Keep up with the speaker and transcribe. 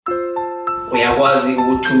uyakwazi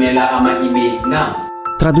ukuthumela ama-email na.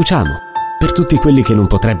 Traduciamo per tutti quelli che non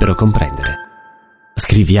potrebbero comprendere.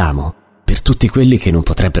 Scriviamo per tutti quelli che non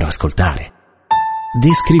potrebbero ascoltare.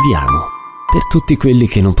 Descriviamo per tutti quelli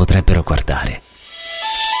che non potrebbero guardare.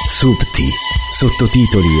 Subti,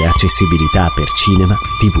 sottotitoli e accessibilità per cinema,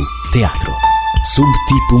 TV, teatro.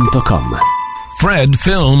 Subti.com. Fred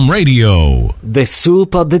Film Radio. The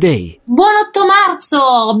Soup of the Day. Buon 8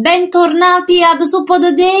 marzo, bentornati ad The Soup of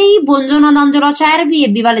the Day. Buongiorno ad Angelo Acerbi e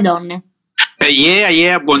viva le donne.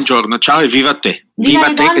 Buongiorno, ciao e viva te. Viva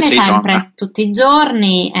le te donne che sei sempre, donna. tutti i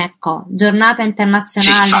giorni, ecco, giornata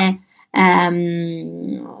internazionale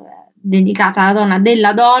dedicata alla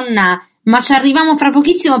della donna, ma ci arriviamo fra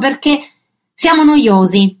pochissimo perché siamo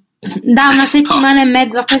noiosi. Da una settimana e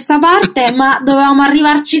mezzo a questa parte, ma dovevamo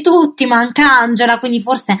arrivarci tutti, manca Angela, quindi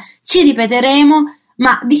forse ci ripeteremo,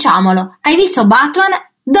 ma diciamolo, hai visto Batman,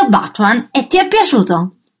 The Batman, e ti è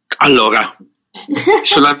piaciuto? Allora,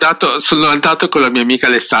 sono andato con la mia amica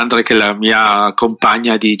Alessandra, che è la mia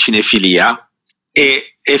compagna di cinefilia,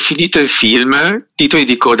 e è finito il film, titoli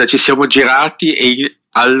di coda, ci siamo girati e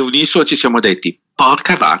all'unisono ci siamo detti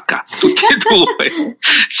porca vacca, tutti e due.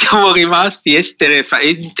 Siamo rimasti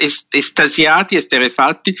estasiati,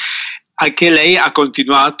 esterefatti. Anche lei ha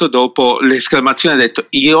continuato dopo l'esclamazione, ha detto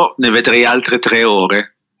io ne vedrei altre 3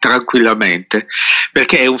 ore tranquillamente,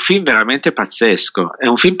 perché è un film veramente pazzesco. È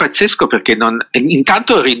un film pazzesco perché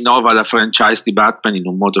intanto rinnova la franchise di Batman in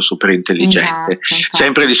un modo super intelligente. Esatto.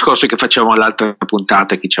 Sempre il discorso che facevamo all'altra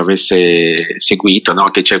puntata, chi ci avesse seguito, no?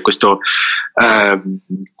 Che c'è questo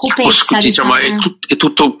Cupezza, diciamo, è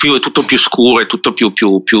tutto più scuro, è tutto più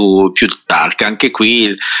dark. Anche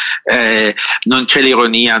qui non c'è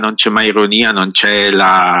l'ironia, non c'è mai ironia, non c'è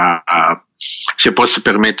la se posso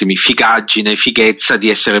permettermi, fighezza di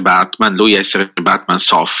essere Batman. Lui essere Batman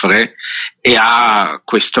soffre e ha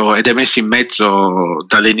questo, ed è messo in mezzo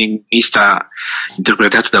dall'enigmista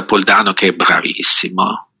interpretato da Paul Dano, che è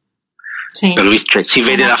bravissimo. Sì. Per lui, cioè, si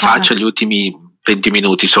vede la faccia gli ultimi 20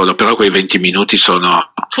 minuti solo, però quei 20 minuti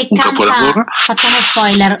sono Che un canta, capolavoro. facciamo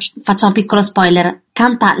un piccolo spoiler,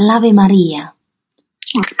 canta l'Ave Maria.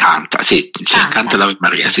 Canta l'Ave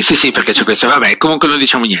Maria, sì, perché c'è questo, vabbè, comunque non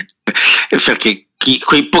diciamo niente, perché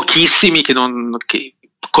quei pochissimi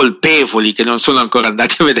colpevoli che non sono ancora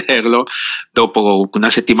andati a vederlo dopo una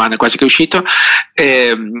settimana quasi che è uscito,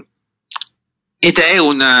 ed è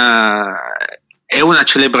una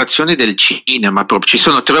celebrazione del cinema proprio. Ci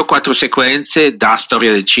sono 3 o 4 sequenze da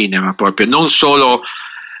storia del cinema proprio, non solo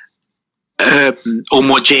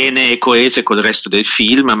omogenee e coese col resto del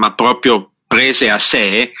film, ma proprio prese a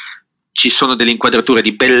sé. Ci sono delle inquadrature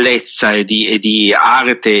di bellezza e di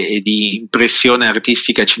arte e di impressione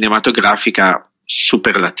artistica cinematografica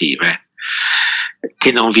superlative,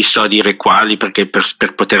 che non vi sto a dire quali, perché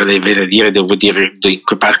per poterle dire devo dire in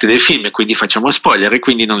che parte del film, e quindi facciamo spoiler e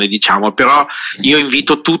quindi non le diciamo. Però io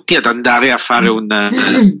invito tutti ad andare a fare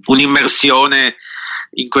un'immersione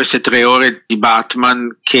in queste 3 ore di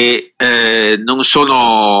Batman, che non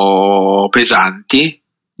sono pesanti.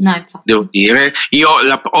 No, infatti. Devo dire, io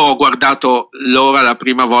ho guardato l'ora la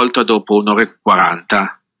prima volta dopo 1 ora e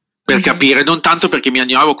 40 per capire, non tanto perché mi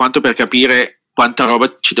annoiavo quanto per capire quanta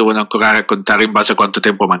roba ci devono ancora raccontare in base a quanto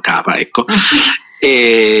tempo mancava, ecco.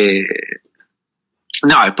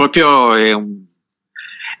 No, è proprio è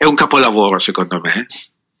un capolavoro secondo me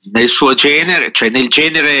nel suo genere, cioè nel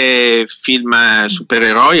genere film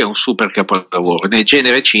supereroi è un super capolavoro, nel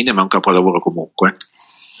genere cinema è un capolavoro comunque,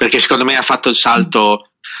 perché secondo me ha fatto il salto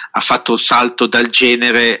dal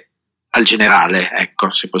genere al generale,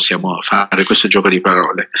 ecco, se possiamo fare questo gioco di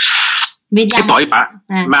parole. Vediamo. E poi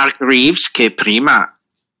Mark Reeves, che prima,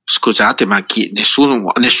 scusate, ma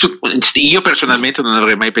nessuno, io personalmente non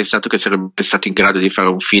avrei mai pensato che sarebbe stato in grado di fare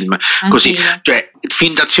un film così, cioè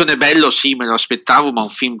film d'azione bello sì, me lo aspettavo, ma un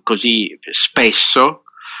film così spesso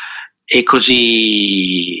e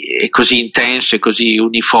così intenso e così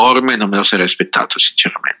uniforme non me lo sarei aspettato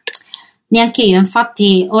sinceramente. Neanche io,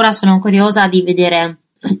 infatti ora sono curiosa di vedere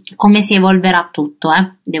come si evolverà tutto,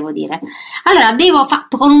 devo dire. Allora,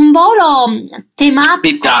 con un volo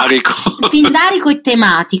pindarico e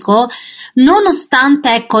tematico,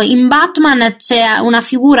 nonostante, ecco, in Batman c'è una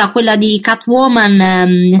figura, quella di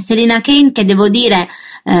Catwoman, Selina Kane, che devo dire,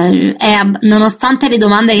 nonostante le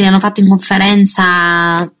domande che gli hanno fatto in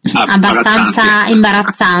conferenza abbastanza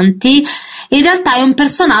imbarazzanti, in realtà è un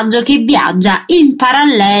personaggio che viaggia in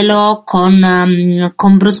parallelo con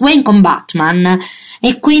Bruce Wayne, con Batman,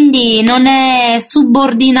 e quindi non è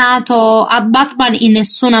subordinato a Batman in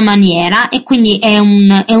nessuna maniera, e quindi è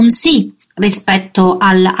un sì rispetto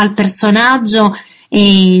al personaggio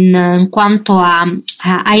in quanto a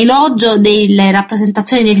elogio delle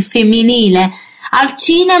rappresentazioni del femminile al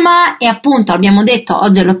cinema. E appunto abbiamo detto,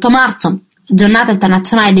 oggi è l'8 marzo, giornata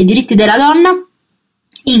internazionale dei diritti della donna.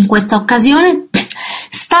 In questa occasione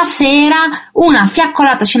stasera una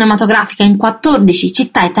fiaccolata cinematografica in 14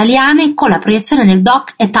 città italiane con la proiezione del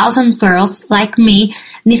doc A Thousand Girls Like Me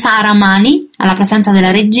di Sara Mani, alla presenza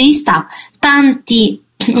della regista.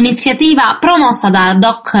 Iniziativa promossa da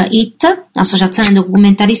Doc It, l'associazione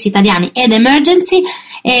documentaristi italiani, ed Emergency,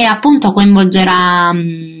 e appunto coinvolgerà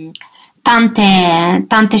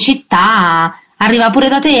tante città. Arriva pure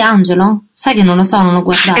da te, Angelo? Sai che non lo so, non l'ho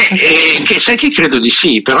guardato. Sai che credo di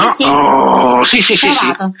sì, però sì.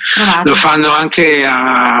 Trovato. Lo fanno anche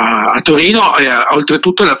a Torino,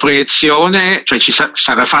 oltretutto la proiezione, cioè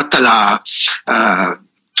sarà fatta la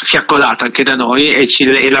fiaccolata anche da noi, e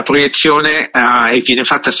la proiezione viene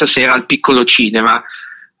fatta stasera al Piccolo Cinema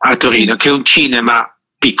a Torino, che è un cinema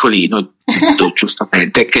piccolino,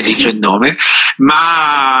 giustamente, che dice il nome,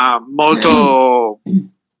 ma molto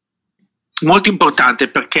importante,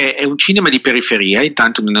 perché è un cinema di periferia.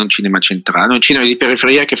 Intanto non è un cinema centrale, è un cinema di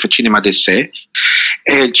periferia che fa cinema de sé,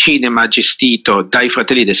 è il cinema gestito dai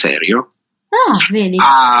fratelli De Serio. Vedi.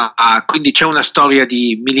 Quindi c'è una storia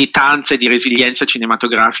di militanza e di resilienza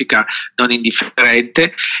cinematografica non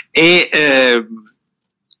indifferente, e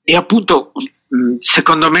appunto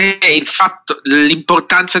secondo me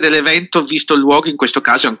l'importanza dell'evento, visto il luogo, in questo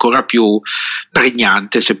caso è ancora più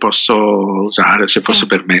pregnante, se posso usare, posso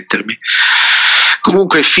permettermi.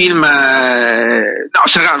 Comunque il film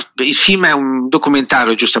è un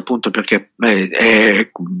documentario, giusto appunto perché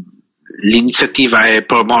l'iniziativa è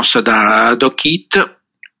promossa da Doc It.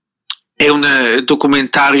 È un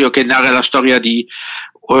documentario che narra la storia di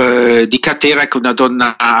Katera, che è una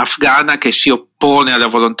donna afghana che si oppone alla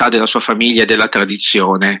volontà della sua famiglia e della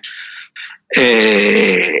tradizione,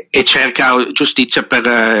 e cerca giustizia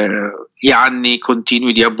per gli anni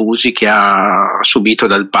continui di abusi che ha subito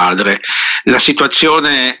dal padre. La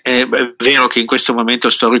situazione è vero che in questo momento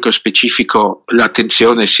storico specifico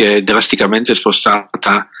l'attenzione si è drasticamente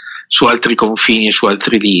spostata su altri confini e su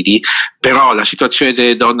altri lidi, però la situazione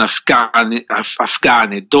delle donne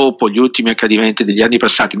afghane dopo gli ultimi accadimenti degli anni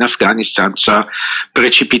passati in Afghanistan sta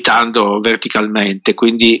precipitando verticalmente,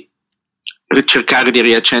 quindi cercare di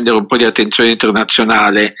riaccendere un po' di attenzione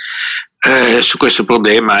internazionale su questo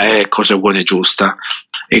problema è cosa buona e giusta,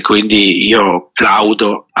 e quindi io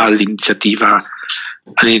plaudo all'iniziativa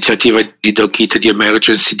di Doc It, di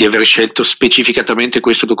Emergency, di aver scelto specificatamente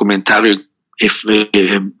questo documentario e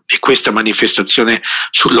questa manifestazione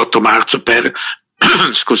sull'8 marzo per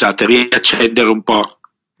riaccendere un po'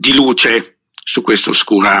 di luce su questa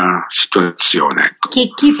oscura situazione, ecco.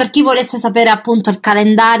 Per chi volesse sapere appunto il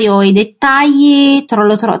calendario e i dettagli,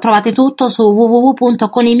 trovate tutto su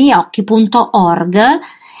www.conimiocchi.org.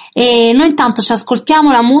 E noi intanto ci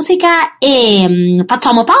ascoltiamo la musica e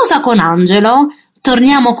facciamo pausa con Angelo.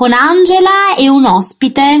 Torniamo con Angela e un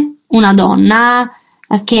ospite, una donna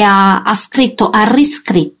che ha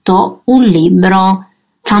riscritto un libro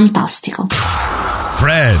fantastico.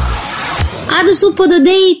 Fred. Ad Suppodo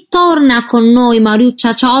Day torna con noi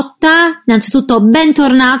Mariuccia Ciotta. Innanzitutto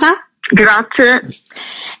bentornata. Grazie,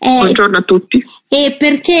 buongiorno a tutti. E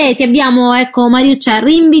perché ti abbiamo, Mariuccia,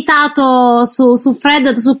 rinvitato su Fred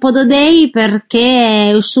ad Suppodo Day? Perché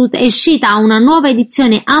è uscita una nuova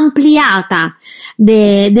edizione ampliata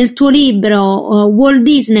del tuo libro Walt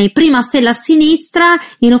Disney, prima stella a sinistra,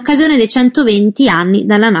 in occasione dei 120 anni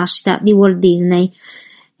dalla nascita di Walt Disney.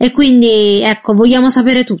 E quindi, vogliamo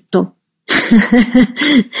sapere tutto.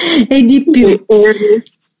 E di più.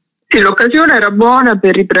 Sì, l'occasione era buona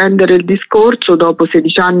per riprendere il discorso dopo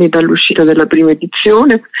 16 anni dall'uscita della prima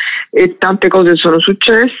edizione, e tante cose sono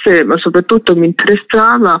successe, ma soprattutto mi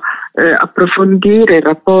interessava approfondire il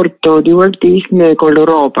rapporto di Walt Disney con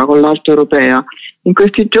l'Europa, con l'arte europea. In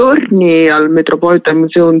questi giorni al Metropolitan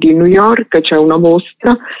Museum di New York c'è una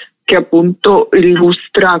mostra che appunto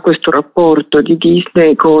illustra questo rapporto di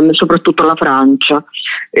Disney con soprattutto la Francia.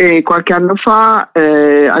 E qualche anno fa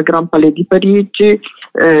al Grand Palais di Parigi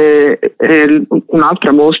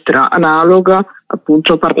un'altra mostra analoga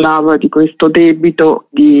appunto parlava di questo debito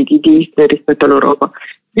di Disney rispetto all'Europa.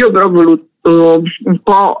 Io però ho voluto un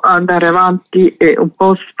po' andare avanti e un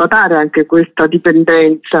po' sfatare anche questa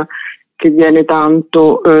dipendenza che viene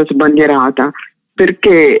tanto sbandierata,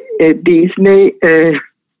 perché Disney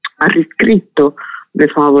ha riscritto le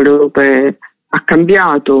favole europee, ha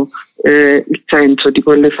cambiato il senso di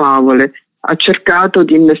quelle favole, ha cercato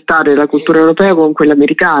di innestare la cultura europea con quella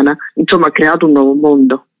americana, insomma ha creato un nuovo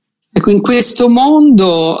mondo. Ecco, in questo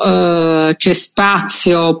mondo c'è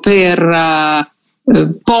spazio per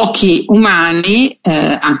pochi umani,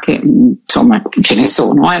 anche insomma ce ne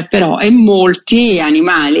sono, però, e molti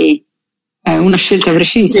animali. È una scelta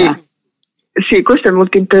precisa. Sì, questo è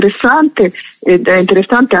molto interessante, ed è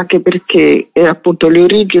interessante anche perché appunto le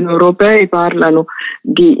origini europee parlano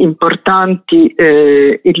di importanti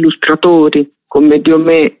illustratori come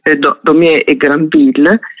Daumier e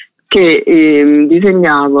Granville, che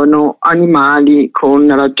disegnavano animali con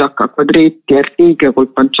la giacca a quadretti, a righe, col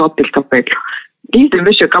panciotto e il cappello. Disney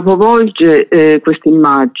invece capovolge questa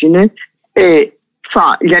immagine e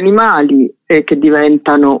fa gli animali che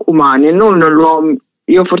diventano umani e non l'uomo.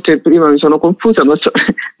 Io forse prima mi sono confusa, ma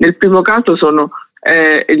nel primo caso sono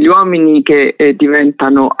gli uomini che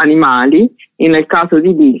diventano animali, e nel caso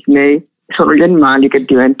di Disney sono gli animali che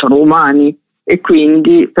diventano umani, e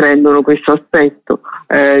quindi prendono questo aspetto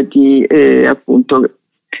appunto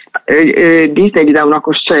Disney gli dà una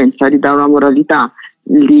coscienza, gli dà una moralità,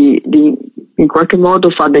 in qualche modo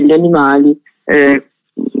fa degli animali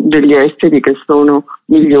degli esseri che sono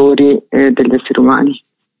migliori degli esseri umani.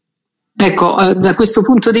 Ecco, da questo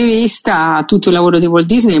punto di vista tutto il lavoro di Walt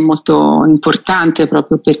Disney è molto importante,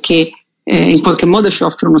 proprio perché in qualche modo ci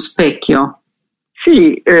offre uno specchio.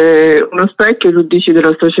 Sì, uno specchio, tu dici,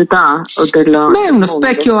 della società o della... Beh, uno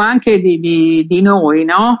specchio anche di noi,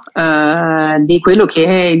 no? Di quello che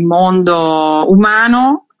è il mondo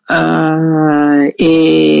umano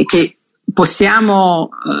e che possiamo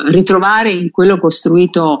ritrovare in quello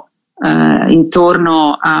costruito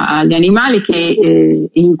intorno agli animali, che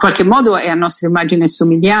in qualche modo è a nostra immagine e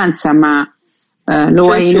somiglianza, ma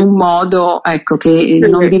lo è in un modo, ecco, che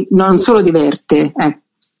non solo diverte.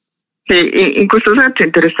 Sì, in questo senso è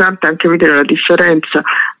interessante anche vedere la differenza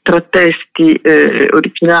tra testi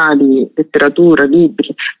originali, letteratura,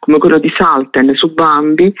 libri, come quello di Salten su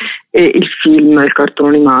Bambi, e il film, il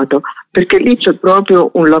cartone animato, perché lì c'è proprio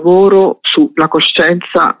un lavoro sulla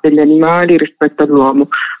coscienza degli animali rispetto all'uomo.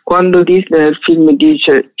 Quando Disney nel film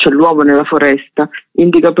dice c'è l'uomo nella foresta,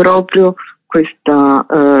 indica proprio questa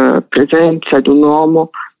presenza di un uomo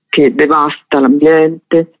che devasta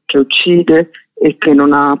l'ambiente, che uccide e che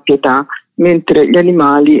non ha pietà, mentre gli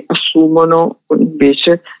animali assumono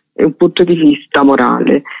invece un punto di vista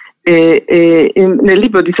morale. E nel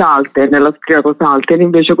libro di Salten, nell'austriaco Salten,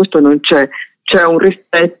 invece questo non c'è un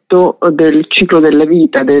rispetto del ciclo della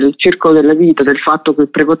vita, del circolo della vita, del fatto che il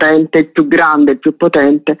prepotente, il più grande, il più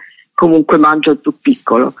potente, comunque mangia il più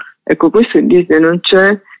piccolo. Ecco, questo in Disney non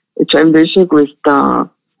c'è, e c'è invece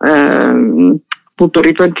questa appunto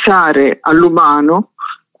ripensare all'umano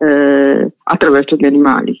attraverso gli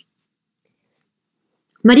animali.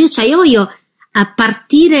 Mariuccia, io voglio a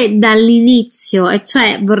partire dall'inizio, e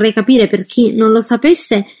cioè vorrei capire, per chi non lo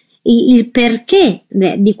sapesse, il perché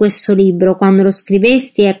di questo libro, quando lo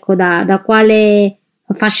scrivesti, ecco, da quale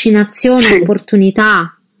fascinazione,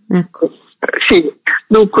 opportunità, ecco. Sì,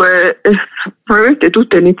 dunque probabilmente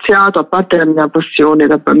tutto è iniziato, a parte la mia passione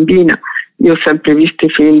da bambina. Io ho sempre visto i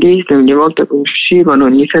film Disney, ogni volta che uscivano,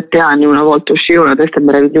 ogni 7 anni una volta uscivano, adesso è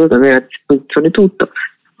meraviglioso avere a disposizione tutto,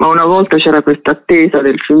 ma una volta c'era questa attesa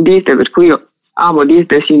del film Disney, per cui io amo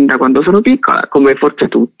Disney sin da quando sono piccola, come forse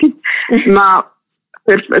tutti, ma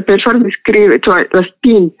per farmi scrivere, cioè la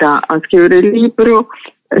spinta a scrivere il libro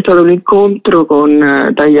è stato un incontro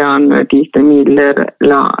con Diane Disney Miller,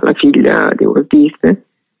 la figlia di Walt Disney,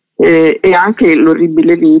 e anche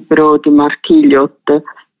l'orribile libro di Mark Elliott,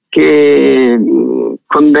 che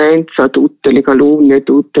condensa tutte le calunnie,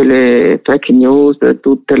 tutte le fake news,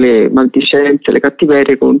 tutte le maldicenze, le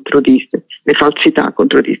cattiverie contro Disney, le falsità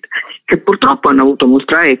contro Disney, che purtroppo hanno avuto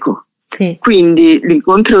molta eco. Sì. Quindi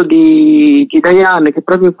l'incontro di Diane, che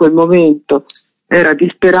proprio in quel momento era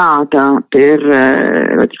disperata per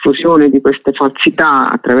la diffusione di queste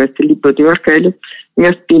falsità attraverso il libro di Mark Elliott, mi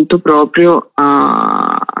ha spinto proprio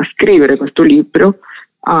a scrivere questo libro,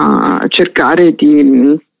 a cercare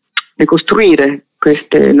di costruire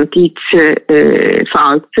queste notizie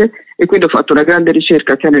false, e quindi ho fatto una grande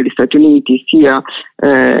ricerca sia negli Stati Uniti sia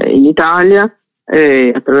in Italia,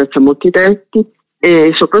 attraverso molti testi,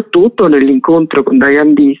 e soprattutto nell'incontro con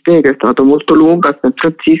Diane Disney, che è stato molto lungo a San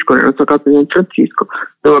Francisco, nella sua casa di San Francisco,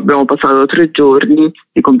 dove abbiamo passato 3 giorni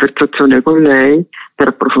di conversazione con lei per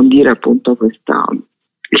approfondire appunto il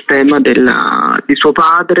tema di suo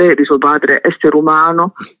padre essere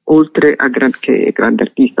umano, oltre a che grande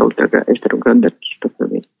artista, oltre a essere un grande artista.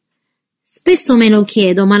 Spesso me lo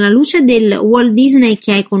chiedo, ma alla luce del Walt Disney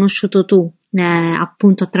che hai conosciuto tu,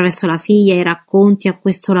 appunto attraverso la figlia, i racconti, a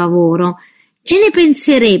questo lavoro, che ne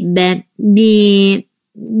penserebbe del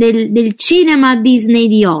cinema Disney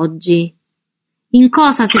di oggi? In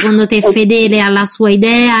cosa secondo te è fedele alla sua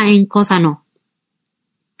idea e in cosa no?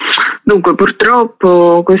 Dunque,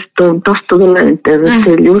 purtroppo questo è un tasto dolente,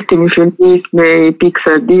 perché gli ultimi film Disney,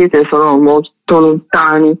 Pixar Disney sono molto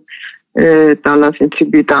lontani dalla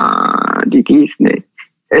sensibilità di Disney.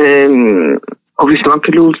 Ho visto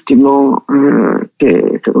anche l'ultimo,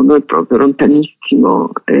 che secondo me è proprio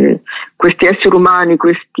lontanissimo. Questi esseri umani,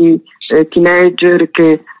 questi teenager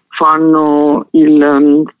che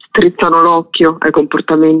strizzano l'occhio ai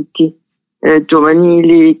comportamenti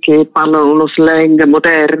giovanili, che parlano uno slang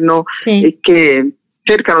moderno, sì, e che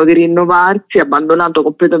cercano di rinnovarsi abbandonando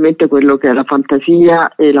completamente quello che è la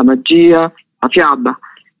fantasia e la magia, la fiaba.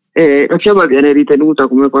 La fiaba viene ritenuta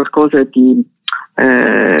come qualcosa di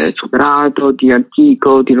superato, di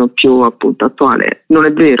antico, di non più appunto attuale. Non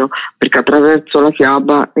è vero, perché attraverso la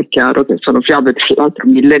fiaba è chiaro che sono fiabe tra l'altro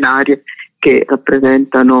millenarie che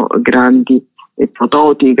rappresentano grandi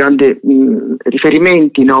prototi, grandi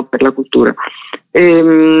riferimenti, no, per la cultura.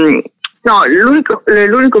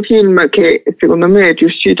 L'unico film che secondo me è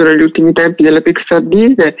riuscito negli ultimi tempi della Pixar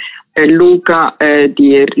Disney è Luca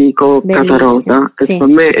di Enrico Casarosa, che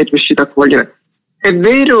secondo me è riuscito a cogliere. È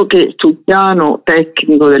vero che sul piano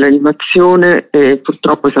tecnico dell'animazione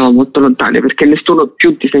purtroppo siamo molto lontani, perché nessuno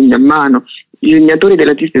più disegna a mano. I disegnatori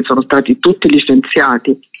della Disney sono stati tutti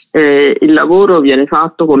licenziati, il lavoro viene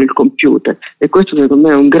fatto con il computer, e questo secondo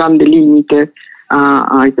me è un grande limite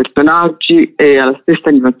ai personaggi e alla stessa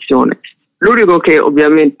animazione. L'unico che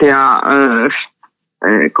ovviamente è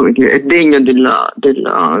degno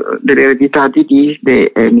dell'eredità di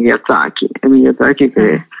Disney è Miyazaki.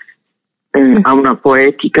 Che ha una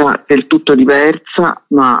poetica del tutto diversa,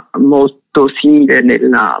 ma molto simile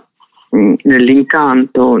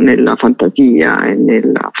nell'incanto, nella fantasia e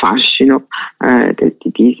nel fascino di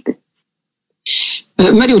Disney.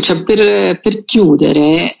 Mariuccia, per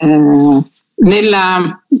chiudere,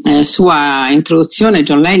 nella sua introduzione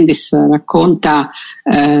John Landis racconta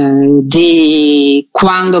di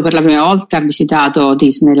quando per la prima volta ha visitato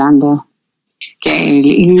Disneyland, che è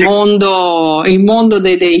il mondo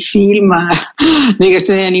dei film, dei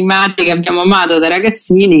cartoni animati che abbiamo amato da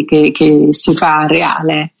ragazzini, che si fa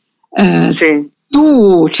reale. Sì.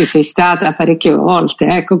 Tu ci sei stata parecchie volte,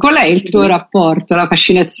 ecco, qual è il tuo rapporto, la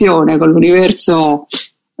fascinazione con l'universo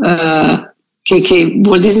che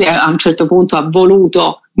Walt Disney a un certo punto ha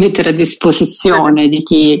voluto mettere a disposizione di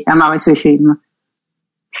chi amava i suoi film?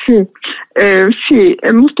 Sì,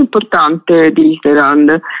 è molto importante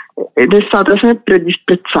Disneyland ed è stata sempre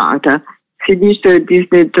disprezzata. Si dice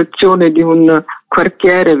disneyizzazione di un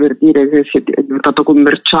quartiere per dire che è diventato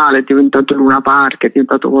commerciale, è diventato Luna Park, è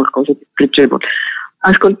diventato qualcosa di pregevole.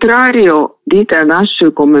 Al contrario, Disney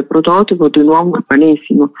nasce come prototipo di un nuovo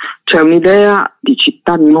urbanesimo, cioè un'idea di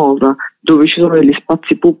città nuova, dove ci sono degli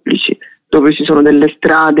spazi pubblici, dove ci sono delle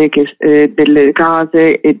strade, delle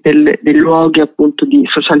case e dei luoghi appunto di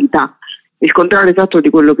socialità, il contrario esatto di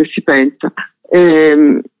quello che si pensa.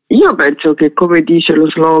 Io penso che, come dice lo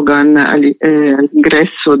slogan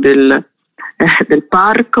all'ingresso del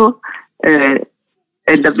parco, è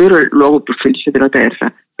davvero il luogo più felice della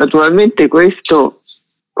terra. Naturalmente questo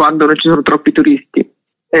quando non ci sono troppi turisti.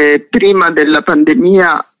 Prima della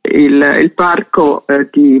pandemia il parco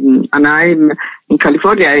di Anaheim in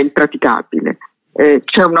California è impraticabile,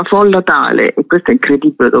 c'è una folla tale, e questo è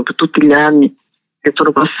incredibile dopo tutti gli anni che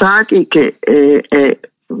sono passati, che è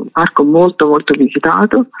un parco molto molto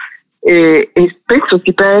visitato, e spesso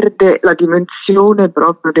si perde la dimensione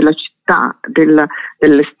proprio della città, delle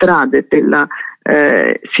strade,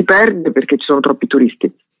 si perde perché ci sono troppi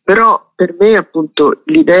turisti. Però per me appunto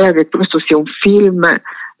l'idea che questo sia un film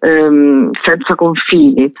senza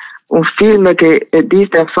confini, un film che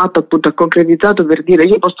Disney ha fatto, appunto ha concretizzato per dire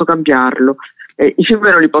io posso cambiarlo, i film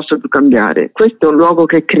non li posso più cambiare, questo è un luogo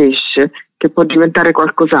che cresce, che può diventare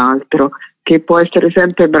qualcos'altro, che può essere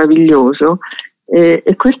sempre meraviglioso,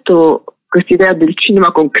 e quest'idea del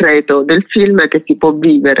cinema concreto, del film che si può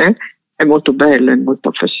vivere, è molto bella, è molto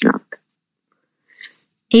affascinante.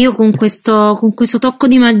 E io con questo tocco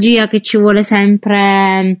di magia che ci vorrebbe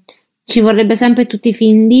sempre in tutti i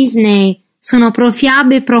film Disney, sono pro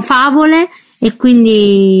fiabe, pro favole, e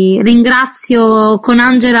quindi ringrazio con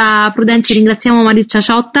Angela Prudenzi, ringraziamo Mariuccia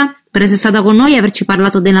Ciotta per essere stata con noi e averci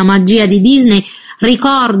parlato della magia di Disney.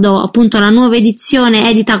 Ricordo appunto la nuova edizione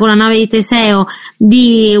edita con la nave di Teseo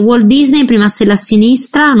di Walt Disney, Prima stella a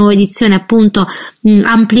sinistra, nuova edizione appunto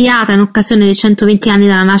ampliata in occasione dei 120 anni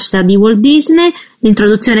dalla nascita di Walt Disney,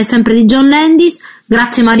 l'introduzione è sempre di John Landis.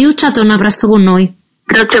 Grazie Mariuccia, torna presto con noi.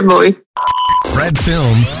 Grazie a voi. Fred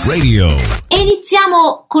Film Radio. E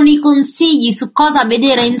iniziamo con i consigli su cosa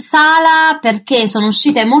vedere in sala, perché sono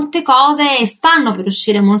uscite molte cose e stanno per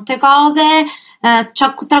uscire molte cose.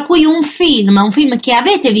 tra cui un film che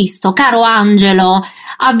avete visto, caro Angelo,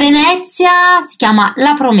 a Venezia, si chiama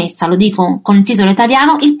La promessa, lo dico con il titolo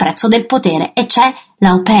italiano, Il prezzo del potere, e c'è la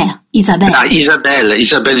au pair, Isabelle.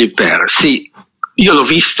 Isabelle Huppert, sì, io l'ho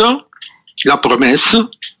visto, La promessa,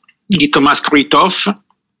 di Thomas Kruithof.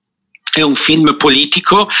 È un film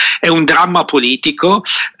politico, è un dramma politico,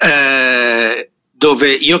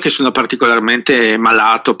 dove io, che sono particolarmente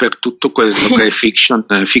malato per tutto quello che è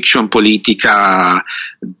fiction politica,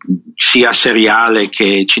 sia seriale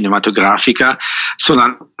che cinematografica,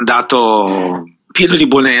 sono andato pieno di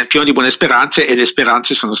buone speranze, e le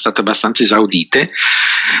speranze sono state abbastanza esaudite,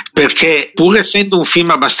 perché pur essendo un film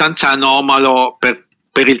abbastanza anomalo per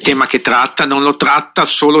il tema che tratta, non lo tratta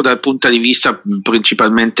solo dal punto di vista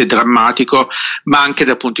principalmente drammatico, ma anche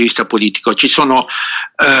dal punto di vista politico.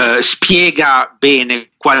 Spiega bene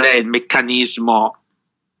qual è il meccanismo,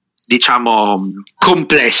 diciamo,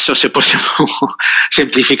 complesso, se possiamo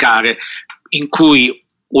semplificare, in cui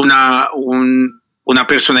una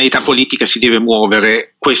personalità politica si deve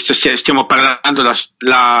muovere. Stiamo parlando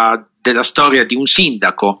della storia di un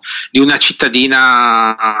sindaco di una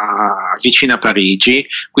cittadina vicina a Parigi,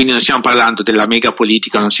 quindi non stiamo parlando della mega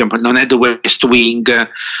politica, non è The West Wing,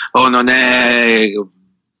 o non è,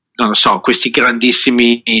 non lo so, questi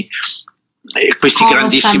grandissime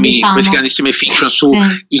fiction su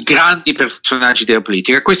i grandi personaggi della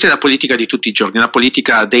politica. Questa è la politica di tutti i giorni, la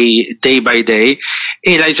politica day by day,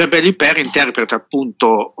 e la Isabelle Huppert interpreta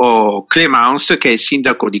appunto Clémence, che è il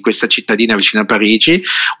sindaco di questa cittadina vicino a Parigi,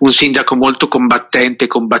 un sindaco molto combattente,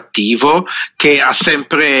 combattivo, che ha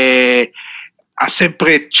sempre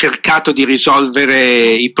cercato di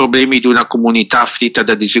risolvere i problemi di una comunità afflitta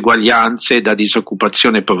da diseguaglianze, da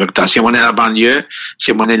disoccupazione e povertà. Siamo nella banlieue,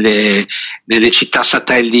 siamo nelle città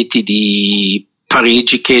satelliti di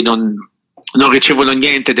Parigi, che non ricevono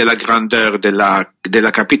niente della grandeur della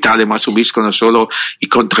capitale, ma subiscono solo i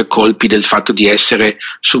contraccolpi del fatto di essere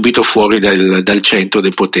subito fuori dal centro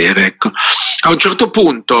del potere. Ecco. A un certo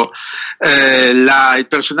punto il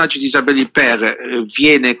personaggio di Isabelle Huppert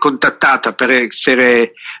viene contattata per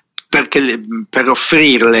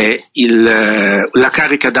offrirle la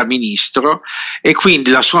carica da ministro, e quindi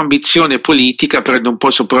la sua ambizione politica prende un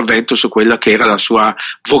po' sopravvento su quella che era la sua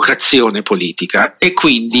vocazione politica, e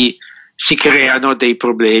quindi si creano dei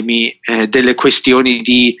problemi, delle questioni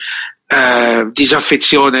di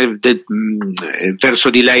disaffezione verso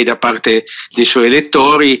di lei da parte dei suoi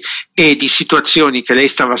elettori, e di situazioni che lei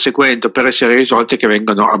stava seguendo per essere risolte che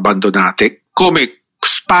vengono abbandonate. Come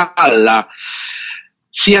spalla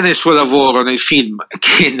sia nel suo lavoro nel film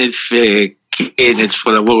che nel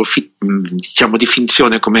suo lavoro diciamo di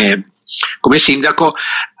finzione come sindaco,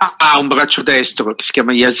 ha un braccio destro che si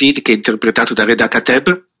chiama Yazid, che è interpretato da Reda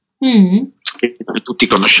Kateb, che tutti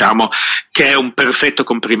conosciamo, che è un perfetto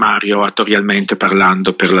comprimario attorialmente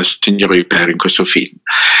parlando per la signora Huppert in questo film.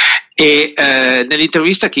 E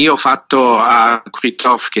nell'intervista che io ho fatto a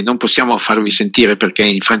Kruithof, che non possiamo farvi sentire perché è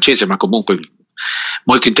in francese, ma comunque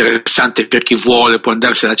molto interessante per chi vuole, può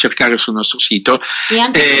andarsela a cercare sul nostro sito. E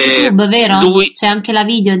anche su YouTube, vero? C'è anche la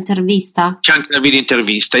video intervista. C'è anche la video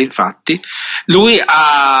intervista, infatti. Lui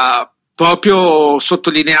ha proprio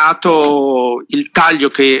sottolineato il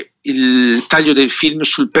taglio del film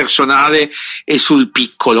sul personale e sul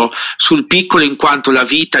piccolo in quanto la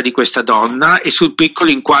vita di questa donna, e sul piccolo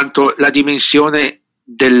in quanto la dimensione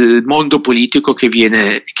del mondo politico che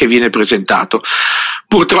viene presentato.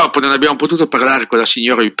 Purtroppo non abbiamo potuto parlare con la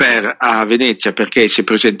signora Huppert a Venezia, perché si è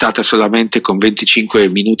presentata solamente con 25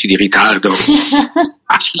 minuti di ritardo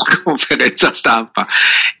alla conferenza stampa,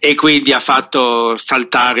 e quindi ha fatto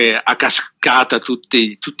saltare a cascata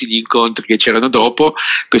tutti gli incontri che c'erano dopo.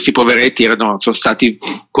 Questi poveretti sono stati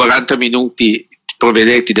 40 minuti,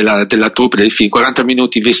 provvedetti della troupe del film, 40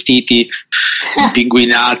 minuti vestiti,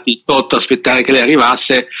 pinguinati, sotto, aspettare che lei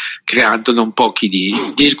arrivasse, creando non pochi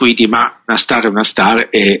di sguidi, ma una star è una star,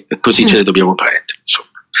 e così ce le dobbiamo prendere, insomma.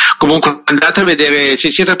 Comunque andate a vedere,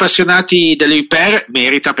 se siete appassionati delle Huppert,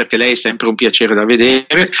 merita, perché lei è sempre un piacere da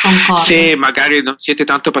vedere. Concordo. Se magari non siete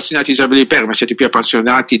tanto appassionati di Isabelle Huppert, ma siete più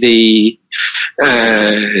appassionati dei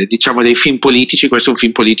film politici, questo è un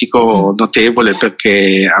film politico notevole,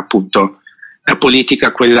 perché appunto la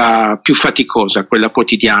politica, quella più faticosa, quella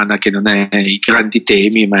quotidiana, che non è i grandi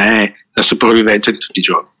temi, ma è la sopravvivenza di tutti i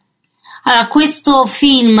giorni. Allora, questo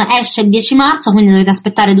film esce il 10 marzo, quindi dovete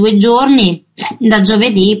aspettare 2 giorni. Da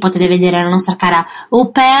giovedì potete vedere la nostra cara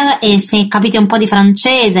Huppert, e se capite un po' di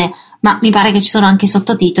francese, ma mi pare che ci sono anche i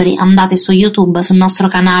sottotitoli, andate su YouTube, sul nostro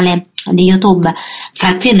canale YouTube,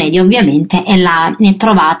 Fred Film Radio ovviamente, e ne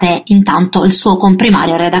trovate intanto il suo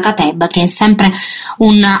comprimario Reda Kateb, che è sempre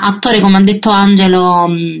un attore, come ha detto Angelo,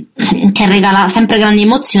 che regala sempre grandi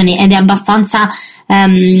emozioni ed è abbastanza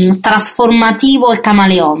trasformativo e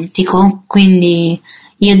camaleontico, quindi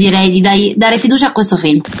io direi di dare fiducia a questo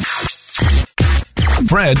film.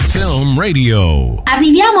 Fred Film Radio.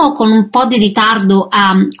 Arriviamo con un po' di ritardo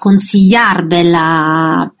a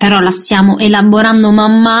consigliarvela, però la stiamo elaborando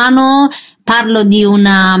man mano. Parlo di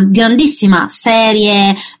una grandissima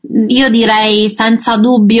serie, io direi senza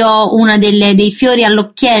dubbio una dei fiori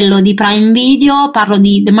all'occhiello di Prime Video. Parlo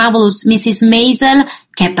di The Marvelous Mrs. Maisel,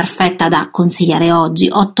 che è perfetta da consigliare oggi,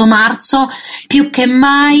 8 marzo, più che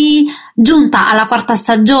mai giunta alla 4ª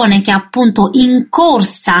stagione, che è appunto in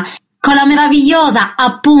corsa, con la meravigliosa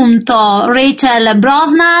appunto Rachel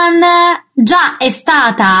Brosnan. Già è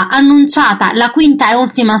stata annunciata la 5ª e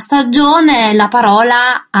ultima stagione. La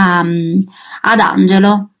parola ad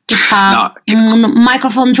Angelo, che fa un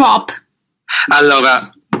microphone drop.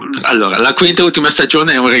 Allora, la 5ª e ultima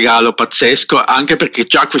stagione è un regalo pazzesco, anche perché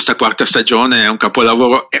già questa 4ª stagione è un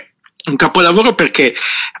capolavoro. Un capolavoro perché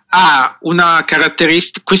ha una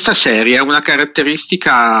caratteristica, questa serie ha una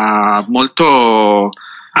caratteristica molto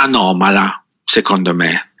anomala, secondo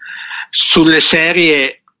me. Sulle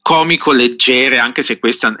serie comico-leggere, anche se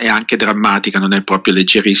questa è anche drammatica, non è proprio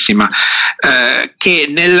leggerissima, che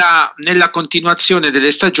nella continuazione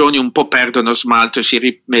delle stagioni un po' perdono smalto, si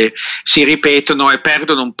ripetono e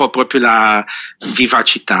perdono un po' proprio la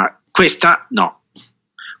vivacità. Questa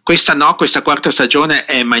 4ª stagione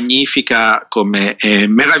è magnifica, è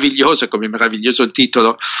meravigliosa, come è meraviglioso il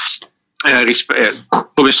titolo,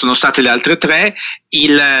 come sono state le altre 3.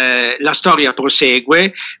 La storia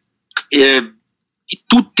prosegue,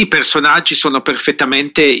 tutti i personaggi sono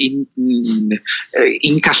perfettamente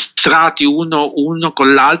incastrati uno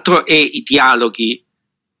con l'altro, e i dialoghi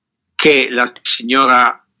che la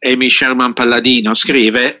signora Amy Sherman Palladino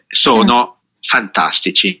scrive sono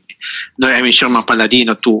fantastici. Noi Amy Sherman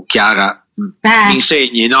Palladino, tu Chiara mi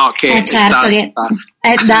insegni, no? Che certo,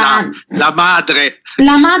 è la madre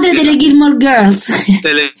delle Gilmore Girls.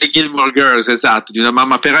 Delle Gilmore Girls, esatto, di una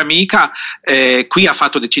mamma per amica. Qui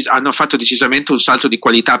hanno fatto decisamente un salto di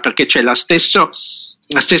qualità, perché c'è la stessa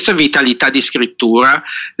vitalità di scrittura,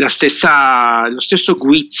 lo stesso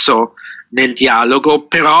guizzo nel dialogo,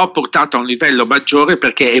 però portato a un livello maggiore,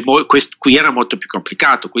 perché qui era molto più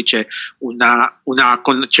complicato. Qui c'è una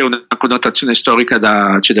connotazione storica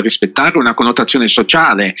c'è da rispettare, una connotazione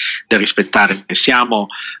sociale da rispettare.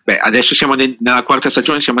 Adesso siamo nella 4ª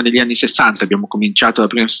stagione, siamo negli anni 60, abbiamo cominciato la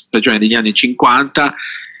prima stagione degli anni 50,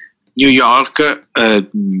 New York,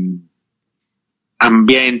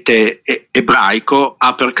 ambiente ebraico,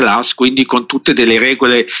 upper class, quindi con tutte delle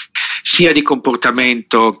regole sia di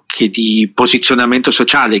comportamento che di posizionamento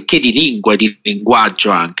sociale, che di lingua e di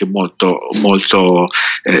linguaggio anche molto, molto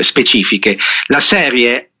specifiche. La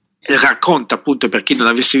serie racconta, appunto, per chi non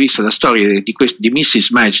avesse visto la storia di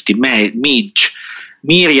Mrs. Madge, di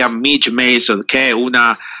Miriam Midge Maisel, che è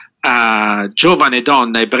una giovane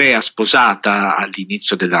donna ebrea sposata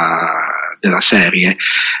all'inizio della serie,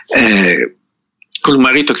 con un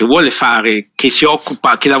marito che vuole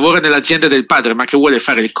che lavora nell'azienda del padre, ma che vuole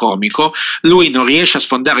fare il comico. Lui non riesce a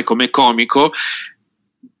sfondare come comico,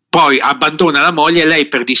 poi abbandona la moglie, e lei,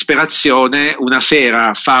 per disperazione, una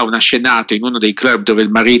sera fa una scenata in uno dei club dove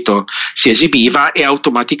il marito si esibiva, e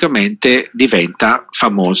automaticamente diventa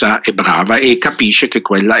famosa e brava, e capisce che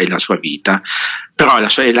quella è la sua vita. Però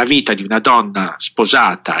è la vita di una donna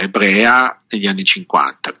sposata ebrea negli anni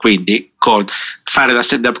 50, quindi fare la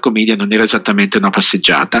stand-up comedian non era esattamente una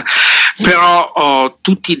passeggiata. Però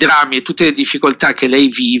tutti i drammi e tutte le difficoltà che lei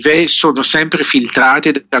vive sono sempre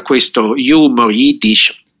filtrate da questo humor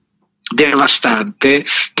yiddish devastante,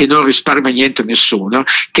 che non risparmia niente a nessuno,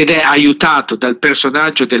 ed è aiutato dal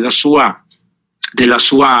personaggio della sua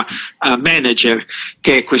manager,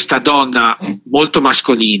 che è questa donna molto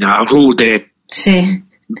mascolina, rude, sì,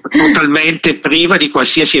 totalmente priva di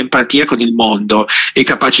qualsiasi empatia con il mondo e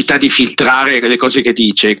capacità di filtrare le cose che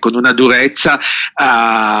dice, con una durezza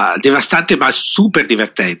devastante, ma super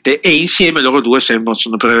divertente. E insieme loro due sono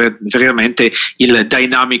veramente il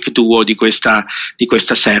dynamic duo di questa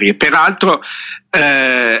serie. Peraltro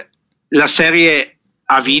la serie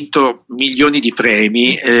ha vinto milioni di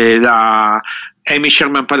premi, la Amy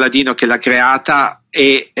Sherman Palladino, che l'ha creata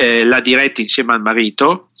e l'ha diretta insieme al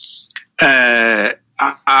marito,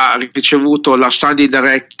 ha ricevuto l'outstanding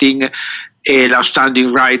directing e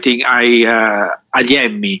l'outstanding writing agli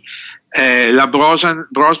Emmy. La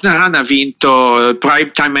Brosnan ha vinto il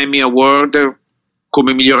Primetime Emmy Award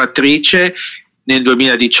come miglior attrice, nel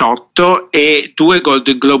 2018 e 2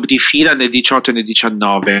 Golden Globe di fila nel 18 e nel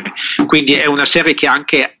 19, quindi è una serie che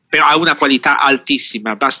anche ha una qualità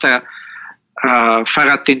altissima, basta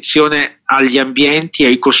fare attenzione agli ambienti,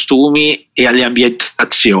 ai costumi e alle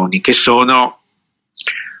ambientazioni che sono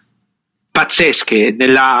pazzesche.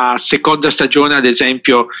 Nella seconda stagione, ad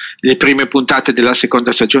esempio, le prime puntate della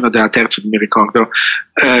seconda stagione o della terza, non mi ricordo,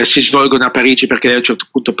 si svolgono a Parigi, perché lei a un certo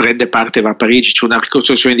punto prende parte e va a Parigi. C'è una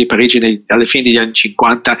ricostruzione di Parigi alle fine degli anni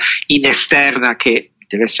 50 in esterna che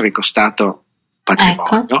deve essere costato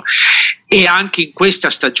patrimonio. Ecco. E anche in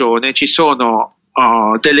questa stagione ci sono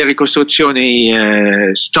delle ricostruzioni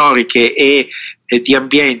storiche e di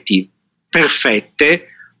ambienti perfette,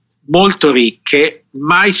 molto ricche,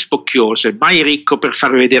 mai spocchiose, mai ricco per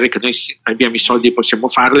far vedere che noi abbiamo i soldi e possiamo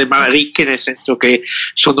farle, ma ricche nel senso che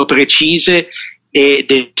sono precise e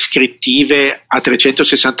descrittive a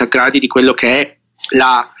 360 gradi di quello che è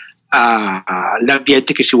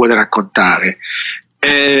l'ambiente che si vuole raccontare.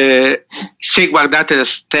 Se guardate la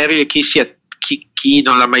serie, chi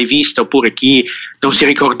non l'ha mai vista, oppure chi non si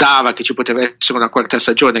ricordava che ci poteva essere una quarta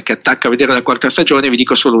stagione, che attacca a vedere la quarta stagione, vi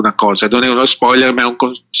dico solo una cosa, non è uno spoiler ma è un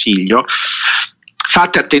consiglio: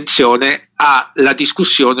 fate attenzione alla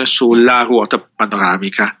discussione sulla ruota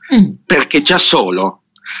panoramica, perché già solo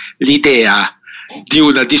l'idea di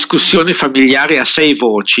una discussione familiare a 6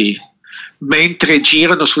 voci mentre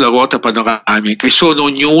girano sulla ruota panoramica e sono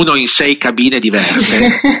ognuno in 6 cabine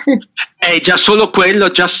diverse è già solo quello,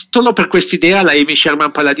 già solo per quest'idea alla Amy Sherman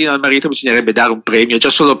Palladino, al marito, bisognerebbe dare un premio, già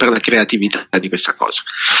solo per la creatività di questa cosa.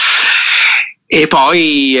 E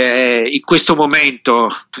poi in questo momento,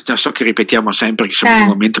 so che ripetiamo sempre che siamo in un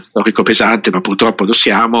momento storico pesante, ma purtroppo lo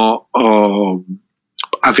siamo,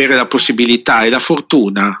 avere la possibilità e la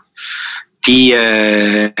fortuna di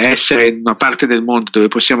essere in una parte del mondo dove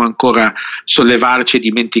possiamo ancora sollevarci e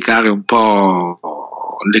dimenticare un po'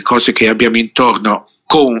 le cose che abbiamo intorno,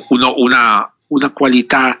 con una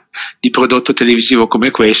qualità di prodotto televisivo come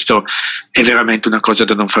questo, è veramente una cosa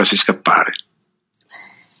da non farsi scappare.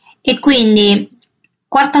 E quindi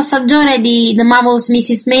quarta stagione di The Marvelous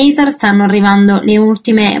Mrs. Maisel, stanno arrivando le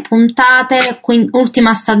ultime puntate,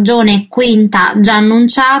 ultima stagione, quinta già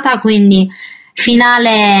annunciata, quindi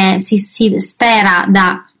finale si spera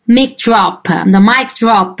da mic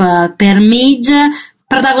drop per Midge,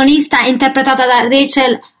 protagonista interpretata da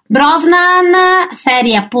Rachel Brosnan,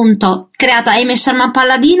 serie appunto creata da Amy Sherman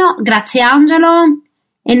Palladino. Grazie Angelo,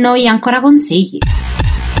 e noi ancora consigli.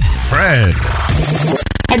 Fred.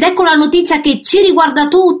 Ed ecco la notizia che ci riguarda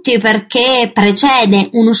tutti, perché precede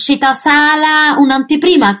un'uscita sala,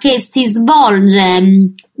 un'anteprima che si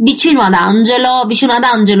svolge vicino ad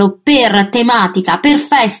Angelo per tematica, per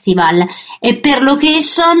festival e per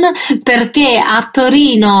location, perché a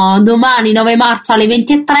Torino domani 9 marzo alle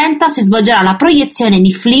 20:30 si svolgerà la proiezione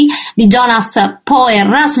di Flea di Jonas Poe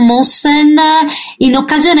Rasmussen, in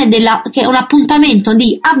occasione che è un appuntamento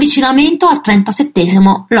di avvicinamento al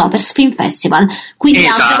 37esimo Lovers Film Festival. Quindi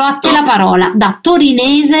esatto. Angelo, a te la parola, da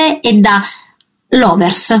torinese e da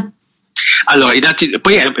Lovers. Allora,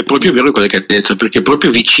 poi è proprio vero quello che hai detto, perché è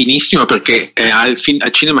proprio vicinissimo, perché è al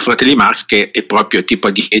Cinema Fratelli Marx, che è proprio tipo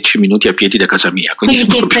a 10 minuti a piedi da casa mia, quindi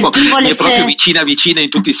è proprio vicina in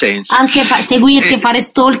tutti i sensi. Anche seguirti e fare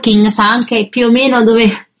stalking, sa anche più o meno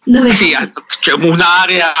dove... Sì, cioè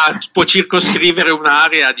un'area, può circoscrivere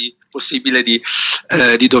un'area possibile di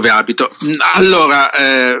dove abito. Allora,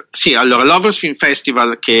 Lovers Film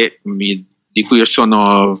Festival, di cui io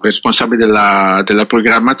sono responsabile della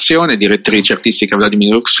programmazione, direttrice artistica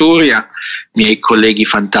Vladimir Luxuria, miei colleghi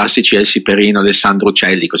fantastici Elsie Perino, Alessandro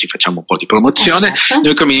Uccelli, così facciamo un po' di promozione. Certo.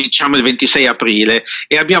 Noi cominciamo il 26 aprile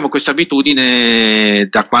e abbiamo questa abitudine,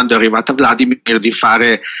 da quando è arrivata Vladimir, di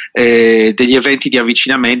fare degli eventi di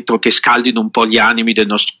avvicinamento che scaldino un po' gli animi del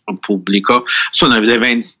nostro pubblico. Sono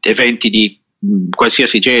eventi di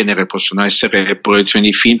qualsiasi genere, possono essere proiezioni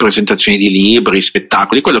di film, presentazioni di libri,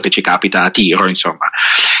 spettacoli, quello che ci capita a tiro, insomma.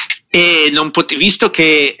 E visto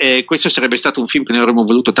che questo sarebbe stato un film che noi avremmo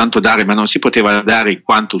voluto tanto dare, ma non si poteva dare in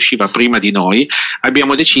quanto usciva prima di noi,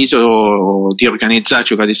 abbiamo deciso di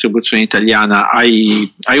organizzarci con la distribuzione italiana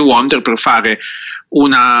ai Wonder per fare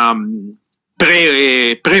una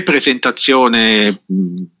pre-presentazione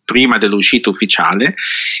prima dell'uscita ufficiale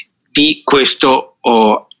di questo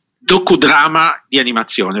docudrama di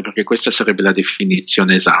animazione, perché questa sarebbe la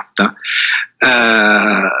definizione esatta,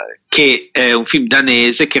 che è un film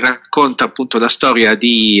danese che racconta appunto la storia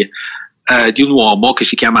di un uomo che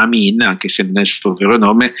si chiama Amin, anche se non è il suo vero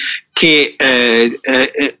nome, che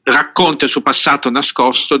racconta il suo passato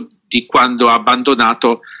nascosto di quando ha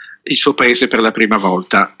abbandonato il suo paese per la prima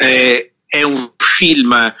volta. È un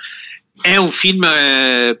film è un film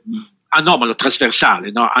anomalo,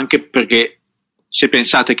 trasversale, no? Anche perché se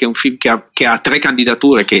pensate che è un film che ha 3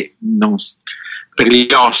 candidature per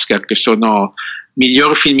gli Oscar, che sono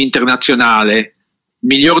miglior film internazionale,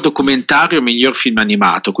 miglior documentario, miglior film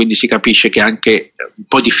animato, quindi si capisce che è anche un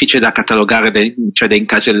po' difficile da catalogare, cioè da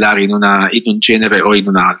incasellare in un genere o in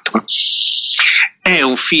un altro. È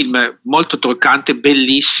un film molto toccante,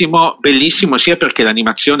 bellissimo sia perché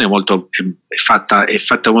l'animazione è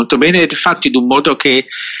fatta molto bene, ed è fatto in un modo che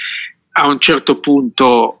a un certo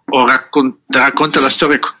punto racconta la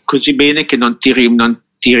storia così bene che non ti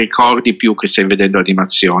ricordi più che stai vedendo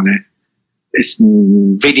l'animazione.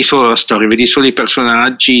 Vedi solo la storia, vedi solo i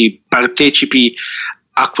personaggi, partecipi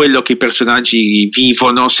a quello che i personaggi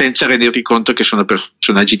vivono senza renderti conto che sono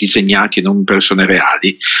personaggi disegnati e non persone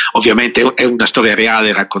reali. Ovviamente è una storia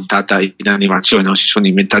reale raccontata in animazione, non si sono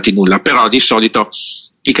inventati nulla, però di solito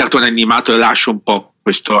il cartone animato lascia un po'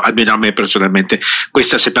 questo, almeno a me personalmente,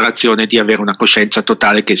 questa separazione di avere una coscienza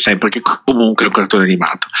totale che sempre che comunque è un cartone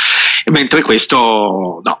animato, mentre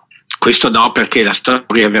questo no, perché la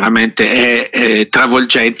storia veramente è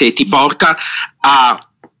travolgente e ti porta a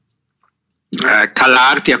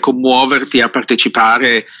calarti, a commuoverti, a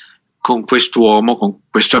partecipare con quest'uomo, con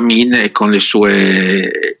questo Amin e con le sue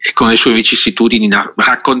vicissitudini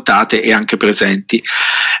raccontate e anche presenti.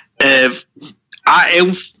 È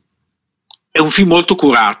un film molto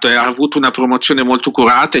curato, ha avuto una promozione molto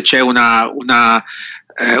curata e c'è una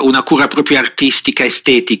cura proprio artistica,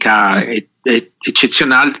 estetica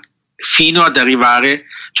eccezionale, fino ad arrivare,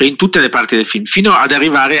 cioè in tutte le parti del film, fino ad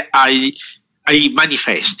arrivare ai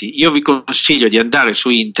manifesti. Io vi consiglio di andare su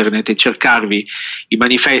internet e cercarvi i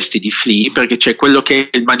manifesti di Flea, perché c'è quello che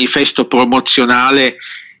è il manifesto promozionale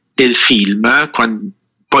del film,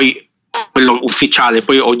 poi quello ufficiale,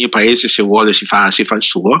 poi ogni paese se vuole si fa il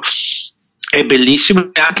suo. È bellissimo,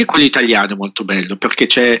 e anche quello italiano è molto bello, perché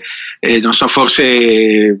c'è, non so,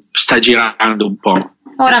 forse sta girando un po'.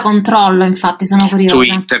 Ora controllo, infatti, sono curiosa. Su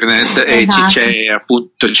internet,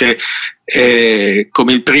 esatto. c'è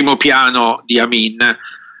come il primo piano di Amin,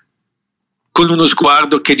 con uno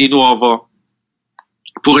sguardo che di nuovo,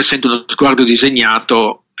 pur essendo uno sguardo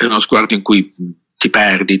disegnato, è uno sguardo in cui ti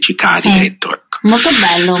perdi, ci cadi dentro. Ecco. Molto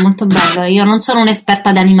bello, molto bello. Io non sono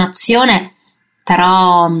un'esperta di animazione,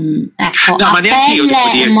 però ecco, no, ma neanche io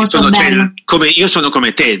devo dire, io sono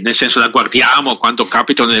come te, nel senso la guardiamo quando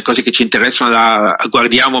capitano le cose che ci interessano, la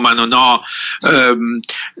guardiamo, ma non ho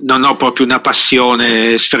proprio una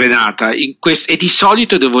passione sfrenata e di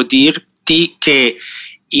solito devo dirti che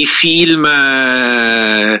i film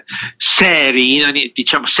seri,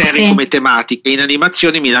 diciamo seri come tematiche in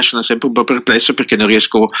animazione mi lasciano sempre un po' perplesso, perché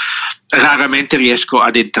raramente riesco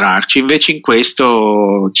ad entrarci. Invece in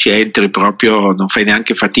questo ci entri proprio, non fai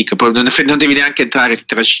neanche fatica, non devi neanche entrare,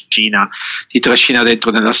 ti trascina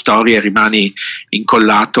dentro nella storia e rimani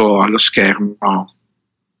incollato allo schermo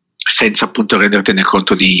senza appunto rendertene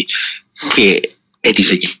conto che è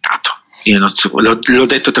disegnato. Io l'ho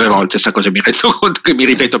detto 3 volte sta cosa, mi rendo conto che mi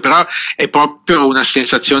ripeto, però è proprio una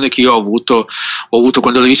sensazione che io ho avuto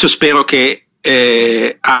quando l'ho visto. Spero che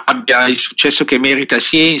abbia il successo che merita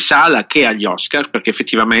sia in sala che agli Oscar, perché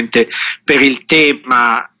effettivamente per il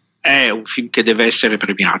tema è un film che deve essere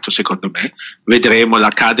premiato, secondo me. Vedremo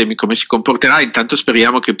l'Academy come si comporterà, intanto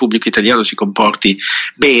speriamo che il pubblico italiano si comporti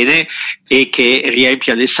bene e che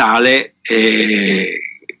riempia le sale,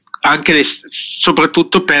 anche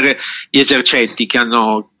soprattutto per gli esercenti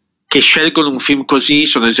che scelgono un film così.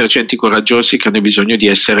 Sono esercenti coraggiosi che hanno bisogno di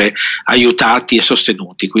essere aiutati e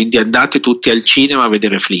sostenuti, quindi andate tutti al cinema a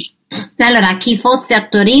vedere Flea. Allora, chi fosse a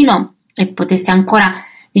Torino e potesse ancora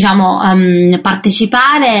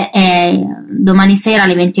partecipare, domani sera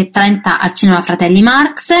alle 20:30 al Cinema Fratelli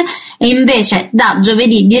Marx, e invece da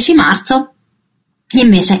giovedì 10 marzo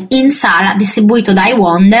invece in sala, distribuito da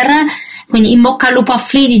iWonder. Quindi in bocca al lupo a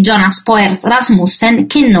Flea di Jonas Poers Rasmussen,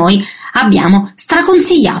 che noi abbiamo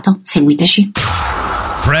straconsigliato. Seguiteci.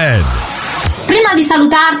 Fred. Prima di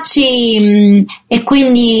salutarci e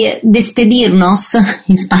quindi despedirnos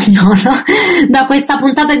in spagnolo da questa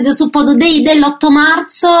puntata di The Suppodo Day dell'8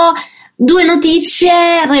 marzo, 2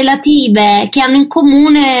 notizie relative che hanno in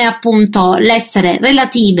comune appunto l'essere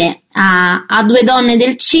relative a 2 donne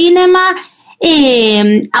del cinema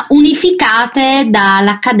e unificate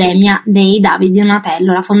dall'Accademia dei David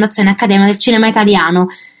Donatello, la Fondazione Accademia del Cinema Italiano.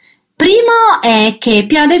 Primo è che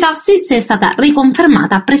Piera De Tassis è stata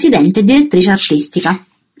riconfermata presidente e direttrice artistica.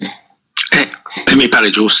 Mi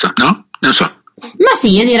pare giusto, no? Non so. Ma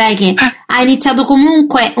sì, io direi che ha iniziato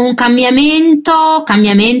comunque un cambiamento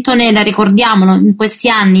ricordiamolo, in questi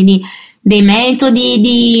anni di dei metodi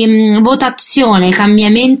di votazione,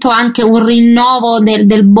 cambiamento, anche un rinnovo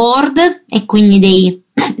del board e quindi dei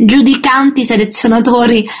giudicanti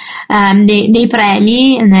selezionatori dei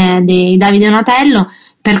premi dei Davide Donatello,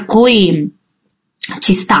 per cui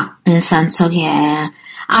ci sta, nel senso che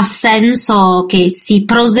ha senso che si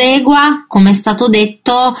prosegua, come è stato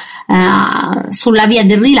detto, sulla via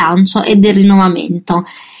del rilancio e del rinnovamento.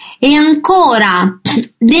 E ancora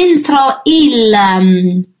dentro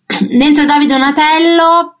Davide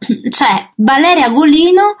Donatello c'è Valeria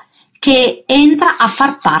Golino, che entra a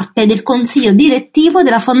far parte del consiglio direttivo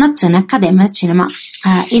della Fondazione Accademia del Cinema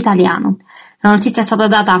Italiano. La notizia è stata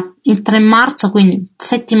data il 3 marzo, quindi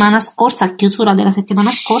settimana scorsa, a chiusura della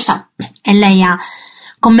settimana scorsa, e lei ha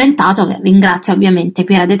commentato che ringrazia ovviamente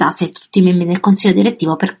Piera De Tassi e tutti i membri del consiglio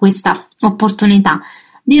direttivo per questa opportunità.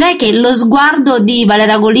 Direi che lo sguardo di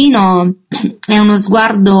Valeria Golino è uno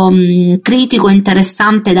sguardo critico,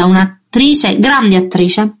 interessante, da un'attrice, grande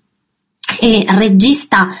attrice e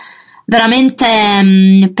regista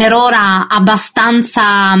veramente per ora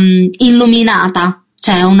abbastanza illuminata,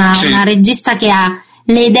 cioè una regista che ha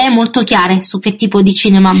le idee molto chiare su che tipo di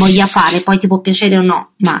cinema voglia fare, poi ti può piacere o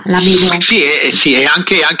no, ma la vedo. Sì, è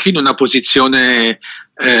anche in una posizione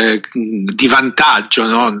di vantaggio,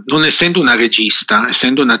 no? Non essendo una regista,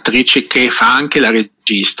 essendo un'attrice che fa anche la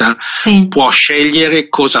regista, può scegliere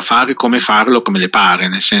cosa fare, come farlo, come le pare,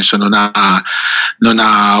 nel senso non ha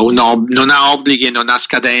obblighi, non ha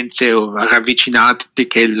scadenze ravvicinate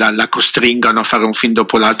che la costringano a fare un film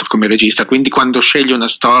dopo l'altro come regista, quindi quando sceglie una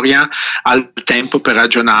storia ha il tempo per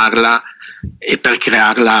ragionarla e per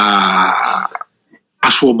crearla a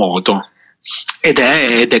suo modo. Ed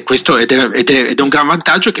è un gran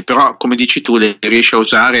vantaggio che però, come dici tu, lei riesce a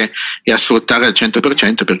usare e a sfruttare al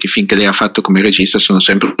 100%, perché i film che lei ha fatto come regista sono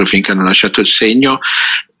sempre film che hanno lasciato il segno,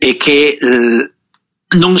 e che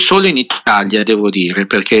non solo in Italia, devo dire,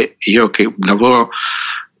 perché io che lavoro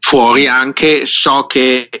fuori anche so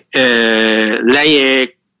che lei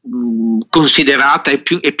è considerata, è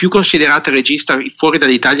più considerata regista fuori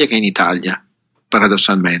dall'Italia che in Italia,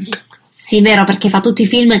 paradossalmente. Sì, vero, perché fa tutti i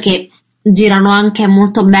film che girano anche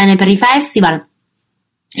molto bene per i festival.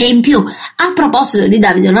 E in più, a proposito di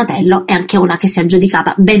Davide Donatello, è anche una che si è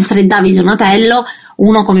aggiudicata ben 3 Davide Donatello,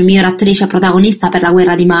 uno come miglior attrice protagonista per La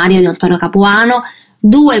guerra di Mario di Antonio Capuano,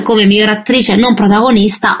 2 come miglior attrice non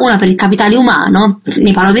protagonista, una per Il capitale umano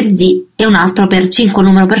di Paolo Virzì e un altro per 5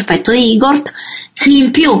 numero perfetto di Igor.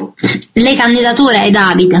 In più le candidature ai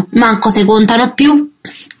David manco se contano più,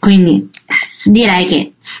 quindi direi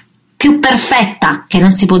che più perfetta, che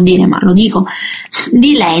non si può dire ma lo dico,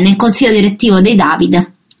 di lei nel consiglio direttivo dei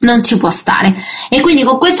David non ci può stare. E quindi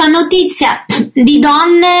con questa notizia di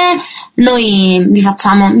donne noi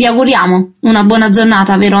vi auguriamo una buona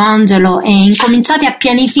giornata, vero Angelo? E incominciate a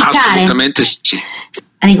pianificare. Assolutamente sì.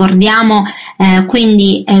 Ricordiamo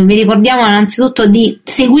vi ricordiamo innanzitutto di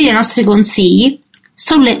seguire i nostri consigli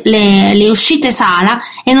sulle le uscite sala,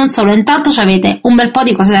 e non solo, intanto avete un bel po'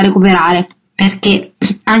 di cose da recuperare, perché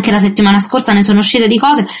anche la settimana scorsa ne sono uscite di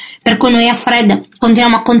cose, per cui noi a Fred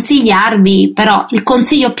continuiamo a consigliarvi, però il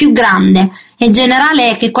consiglio più grande e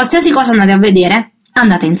generale è che qualsiasi cosa andate a vedere,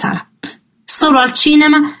 andate in sala, solo al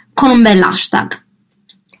cinema con un bel hashtag.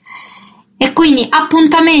 E quindi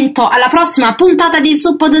appuntamento alla prossima puntata di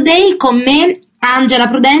Soup of the Day con me, Angela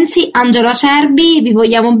Prudenzi, Angelo Acerbi. Vi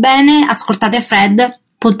vogliamo bene, ascoltate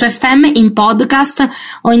Fred.fm in podcast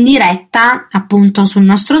o in diretta appunto sul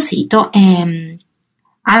nostro sito, e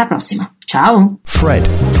alla prossima, ciao. Fred.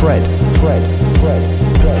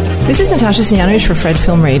 This is Natasha Stojanovic for Fred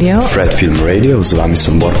Film Radio. Fred Film Radio, z vami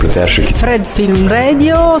sem Bor Preteršek. Fred Film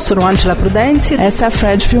Radio, sono Angela Prudenzi. Essa é a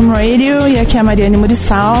Fred Film Radio e aqui é a Mariane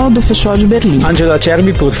Murissal do Festival de Berlim. Angelo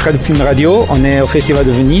Acerbi pour Fred Film Radio, on est au Festival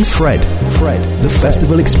de Venise. Fred, the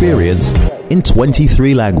festival experience in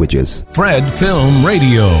 23 languages. Fred Film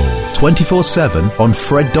Radio. 24/7 on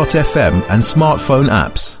Fred.fm and smartphone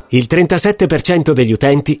apps. Il 37% degli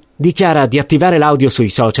utenti dichiara di attivare l'audio sui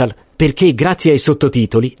social perché grazie ai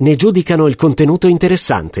sottotitoli ne giudicano il contenuto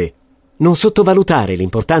interessante. Non sottovalutare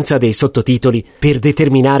l'importanza dei sottotitoli per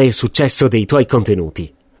determinare il successo dei tuoi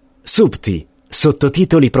contenuti. Subti,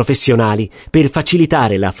 sottotitoli professionali per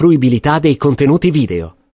facilitare la fruibilità dei contenuti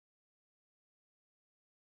video.